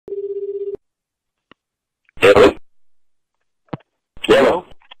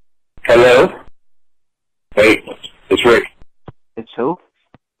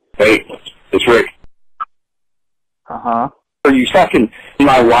fucking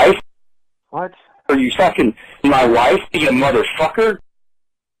my wife? What? Are you fucking my wife, you motherfucker?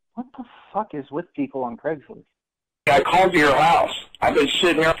 What the fuck is with people on Craigslist? I called your house. I've been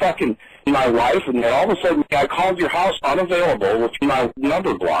sitting here fucking my wife, and then all of a sudden I called your house unavailable with my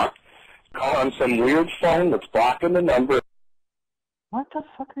number blocked. Call on some weird phone that's blocking the number. What the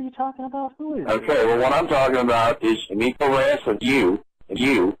fuck are you talking about? Who is Okay, well, what I'm talking about is me harassing you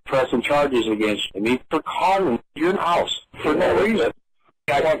pressing charges against me for calling your house for no reason.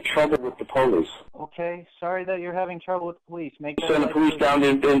 I want trouble with the police. Okay, sorry that you're having trouble with the police. Send the police down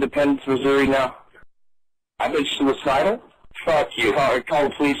to Independence, Missouri now. I've been suicidal? Fuck you. I'll call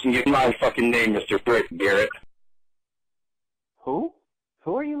the police and get my fucking name, Mr. Frick Garrett. Who?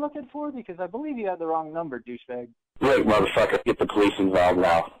 Who are you looking for? Because I believe you had the wrong number, douchebag. Right, motherfucker. Get the police involved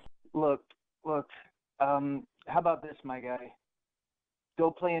now. Look, how about this, my guy? Go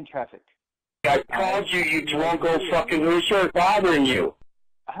play in traffic. I called you, you drunk old fucking who's sure bothering you?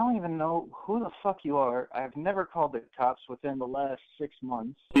 I don't even know who the fuck you are. I've never called the cops within the last 6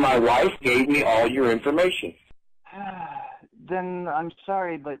 months. My wife gave me all your information. Then I'm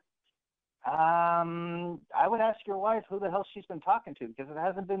sorry, but I would ask your wife who the hell she's been talking to, because it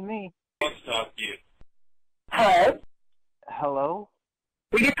hasn't been me. Stop you. Hello? Hello?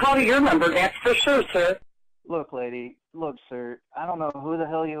 We can call you your number, that's for sure, sir. Look, lady. Look, sir. I don't know who the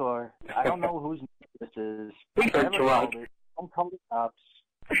hell you are. I don't know whose this is. We are drunk. Don't call the cops.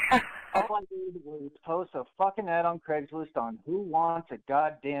 All I did was post a fucking ad on Craigslist on who wants a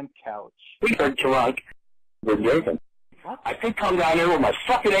goddamn couch. We are drunk. We're drinking. What? I could come down here with my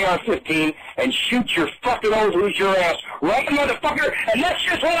fucking AR-15 and shoot your fucking old loser ass right, motherfucker, and that's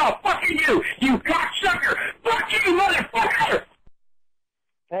just what I'll fucking do, you cocksucker! Fuck you, motherfucker!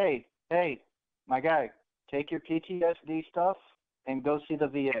 Hey, my guy, take your PTSD stuff and go see the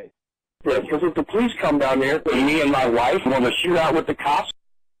VA. Yeah, because if the police come down here and me and my wife want to shoot out with the cops,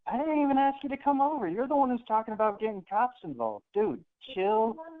 I didn't even ask you to come over. You're the one who's talking about getting cops involved. Dude,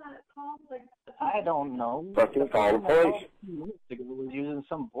 chill. I don't know. fucking call the police. Minutes ago was using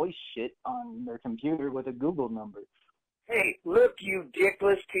some voice shit on their computer with a Google number. Hey, look, you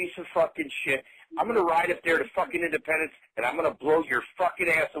dickless piece of fucking shit. I'm going to ride up there to fucking Independence, and I'm going to blow your fucking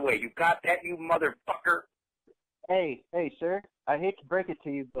ass away. You got that, you motherfucker? Hey, sir. I hate to break it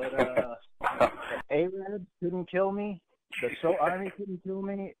to you, but the Arabs couldn't kill me. The SO Army couldn't kill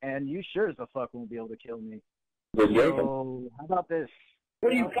me, and you sure as the fuck won't be able to kill me. So, how about this? What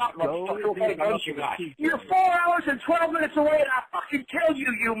do you got, motherfucker? What kind of guns you got? You're 4 hours and 12 minutes away, and I'll fucking kill you,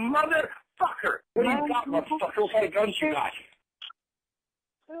 you motherfucker! What do you got, motherfucker? What kind of guns you got?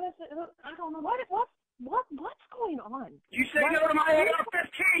 I don't know. What's going on? You say no to my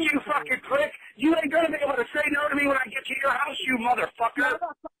AR-15, you fucking prick! You ain't gonna be able to say no to me when I get to your house, you motherfucker!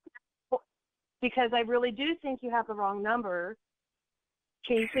 Because I really do think you have the wrong number.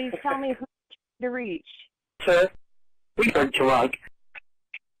 Can you please tell me who to reach? Sir, we are drunk.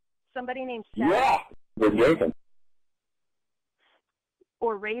 Somebody named Seth? Yeah, we're drinking.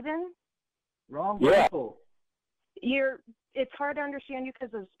 Or Raven? Wrong yeah. people. It's hard to understand you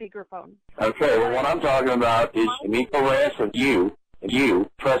because of the speakerphone. Okay, well, what I'm talking about is me harassing you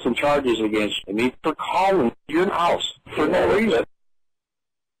pressing charges against me for calling your house for no reason.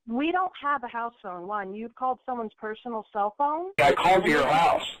 We don't have a house phone. One, you called someone's personal cell phone? I called your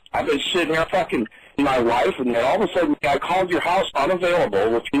house. I've been sitting here fucking my wife, and then all of a sudden I called your house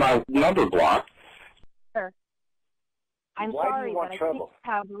unavailable with my number blocked. Sure. I'm sorry, but I think you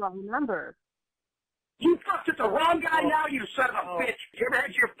have the wrong number. You fucked with the wrong guy now, you son of a bitch. You ever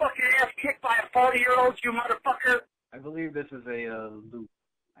had your fucking ass kicked by a 40-year-old, you motherfucker? I believe this is a loop.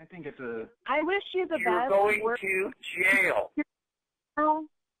 I think it's a... I wish you the best. You're going to jail.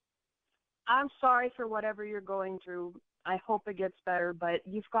 I'm sorry for whatever you're going through. I hope it gets better, but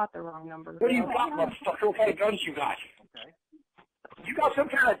you've got the wrong number. What do you got, motherfucker? What kind of guns you got? Okay. You got some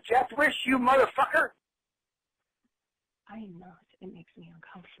kind of death wish, you motherfucker? I know. It makes me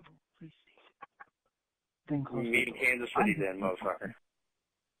uncomfortable. Please We meet in Kansas City then, motherfucker.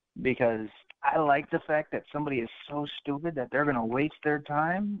 Because I like the fact that somebody is so stupid that they're going to waste their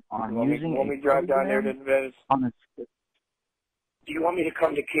time on using... You want me to drive down there to Independence? Do you want me to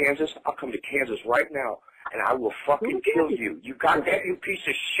come to Kansas? I'll come to Kansas right now, and I will fucking kill you. You got that, you piece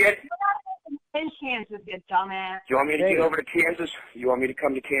of shit? In Kansas, you dumbass. Do you want me to get over to Kansas? You want me to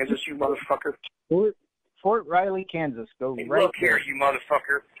come to Kansas, you motherfucker? Fort Riley, Kansas. Go hey, right look here, you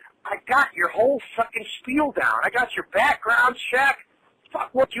motherfucker. I got your whole fucking spiel down. I got your background check.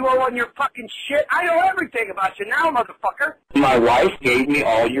 Fuck what you owe on your fucking shit. I know everything about you now, motherfucker. My wife gave me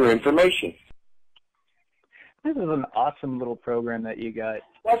all your information. This is an awesome little program that you got.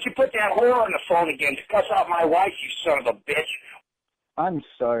 Why don't you put that whore on the phone again to cuss out my wife, you son of a bitch? I'm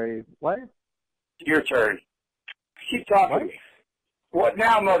sorry. What? Your turn. Keep talking to me. What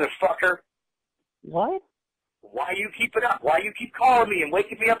now, motherfucker? What? Why you keep it up? Why you keep calling me and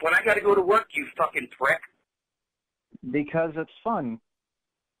waking me up when I gotta go to work, you fucking prick? Because it's fun.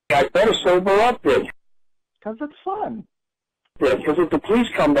 I better sober up then. Because it's fun. Yeah, because if the police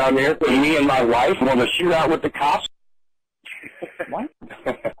come down there, me and my wife want to shoot out with the cops. What?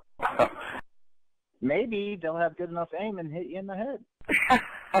 Maybe they'll have good enough aim and hit you in the head.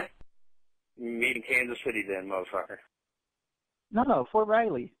 Meet in Kansas City then, motherfucker. No, Fort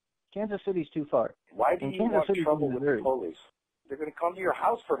Riley. Kansas City's too far. Why do you want trouble with the police? They're going to come to your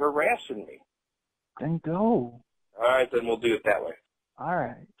house for harassing me. Then go. All right, then we'll do it that way. All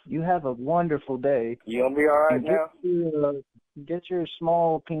right. You have a wonderful day. You gonna be all right now? Get your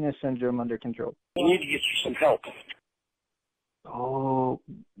small penis syndrome under control. We need to get you some help. Oh,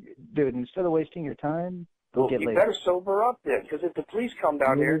 dude, instead of wasting your time, go get laid. You better sober up then, because if the police come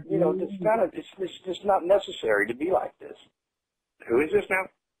down here, you know, it's just not necessary to be like this. Who is this now?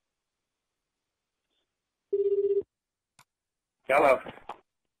 Hello.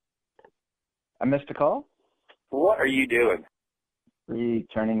 I missed a call? What are you doing?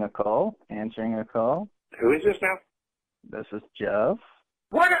 Returning a call, answering a call. Who is this now? This is Jeff.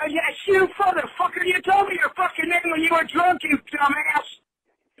 What are you, motherfucker? You told me your fucking name when you were drunk, you dumbass.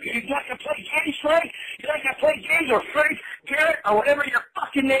 You like to play games, Frank? You like to play games or Frank Garrett or whatever your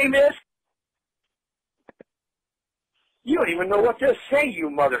fucking name is? You don't even know what to say, you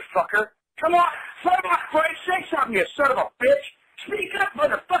motherfucker. Come on, Frank, say something, you son of a bitch. Speak up,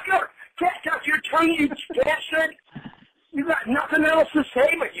 motherfucker. Get out your tongue, you bastard. You got nothing else to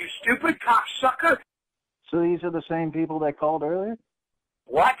say but you stupid cocksucker. So these are the same people that called earlier?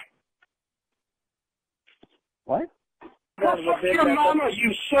 What? What? Go fuck your mama,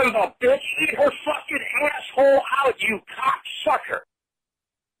 you son of a bitch. Eat her fucking asshole out, you cocksucker.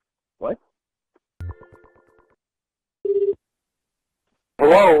 What?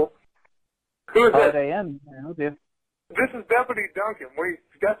 Hello? Who is this? Holiday Inn. Can I help you? This is Deputy Duncan. We've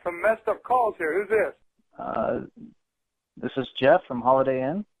got some messed up calls here. Who's this? This is Jeff from Holiday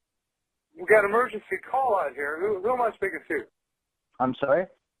Inn. We've got an emergency call out here. Who am I speaking to? I'm sorry?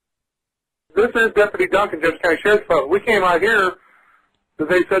 This is Deputy Duncan, Jefferson County Sheriff's Department. We came out here because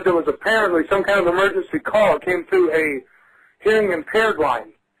they said there was apparently some kind of emergency call. It came through a hearing impaired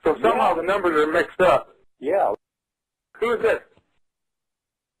line. So somehow the numbers are mixed up. Yeah. Who is this?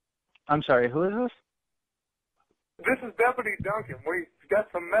 I'm sorry, who is this? This is Deputy Duncan. We've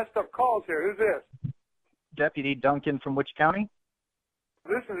got some messed up calls here. Who's this? Deputy Duncan from which county?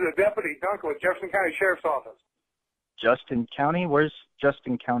 This is a Deputy Duncan with Jefferson County Sheriff's Office. Justin County? Where's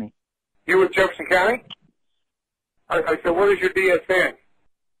Justin County? You with Jefferson County? I said, what is your DSN?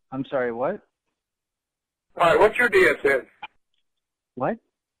 I'm sorry, what? All right, what's your DSN? What?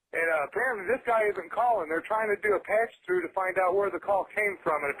 And apparently this guy isn't calling. They're trying to do a patch-through to find out where the call came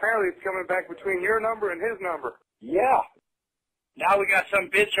from, and apparently it's coming back between your number and his number. Yeah. Now we got some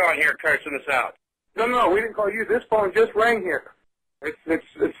bitch on here cursing us out. No, we didn't call you. This phone just rang here.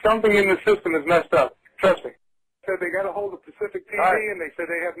 It's something in the system is messed up. Trust me. Said they got a hold of Pacific TV, and they said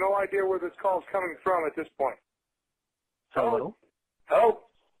they have no idea where this call is coming from at this point. Hello? Oh.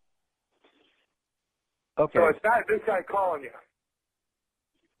 Okay. So it's not this guy calling you.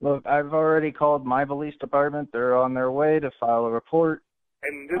 Look, I've already called my police department. They're on their way to file a report.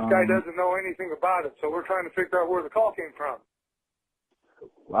 And this guy doesn't know anything about it, so we're trying to figure out where the call came from.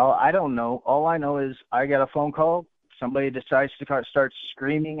 Well, I don't know. All I know is I got a phone call. Somebody decides to start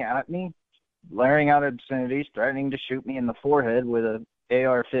screaming at me, blaring out obscenities, threatening to shoot me in the forehead with an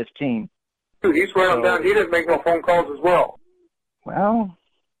AR-15. Dude, he's running down. He didn't make no phone calls as well. Well,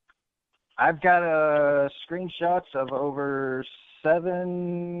 I've got screenshots of over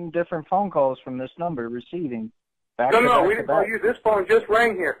 7 different phone calls from this number receiving. No, we didn't call you. This phone just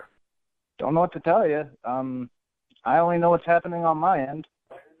rang here. Don't know what to tell you. I only know what's happening on my end.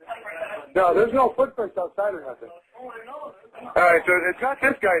 No, there's no footprints outside or nothing. All right, so it's not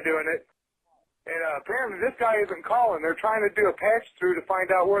this guy doing it. And apparently this guy isn't calling. They're trying to do a patch-through to find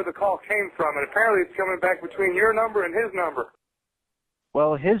out where the call came from. And apparently it's coming back between your number and his number.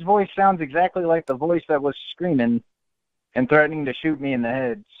 Well, his voice sounds exactly like the voice that was screaming and threatening to shoot me in the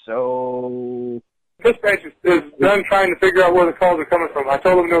head. So Dispatch is done trying to figure out where the calls are coming from. I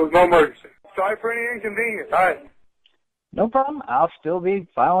told them there was no emergency. Sorry for any inconvenience. All right. no problem. I'll still be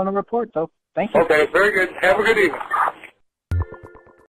filing a report, though. Thank you. Okay, very good. Have a good evening.